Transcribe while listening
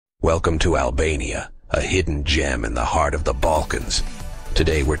Welcome to Albania, a hidden gem in the heart of the Balkans.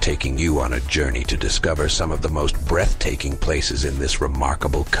 Today we're taking you on a journey to discover some of the most breathtaking places in this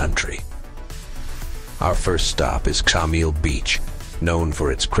remarkable country. Our first stop is Ksamil Beach, known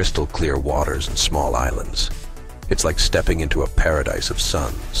for its crystal clear waters and small islands. It's like stepping into a paradise of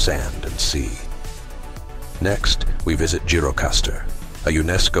sun, sand, and sea. Next, we visit Gjirokastër, a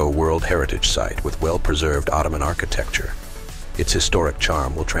UNESCO World Heritage Site with well-preserved Ottoman architecture. Its historic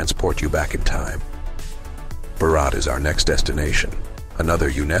charm will transport you back in time. Berat is our next destination,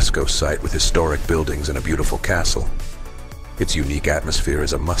 another UNESCO site with historic buildings and a beautiful castle. Its unique atmosphere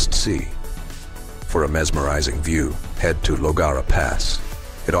is a must-see. For a mesmerizing view, head to Llogara Pass.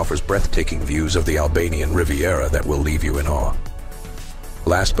 It offers breathtaking views of the Albanian Riviera that will leave you in awe.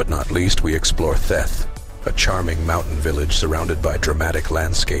 Last but not least, we explore Theth, a charming mountain village surrounded by dramatic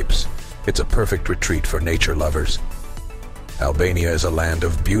landscapes. It's a perfect retreat for nature lovers. Albania is a land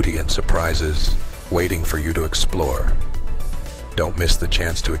of beauty and surprises, waiting for you to explore. Don't miss the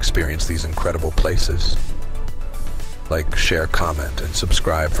chance to experience these incredible places. Like, share, comment, and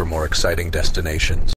subscribe for more exciting destinations.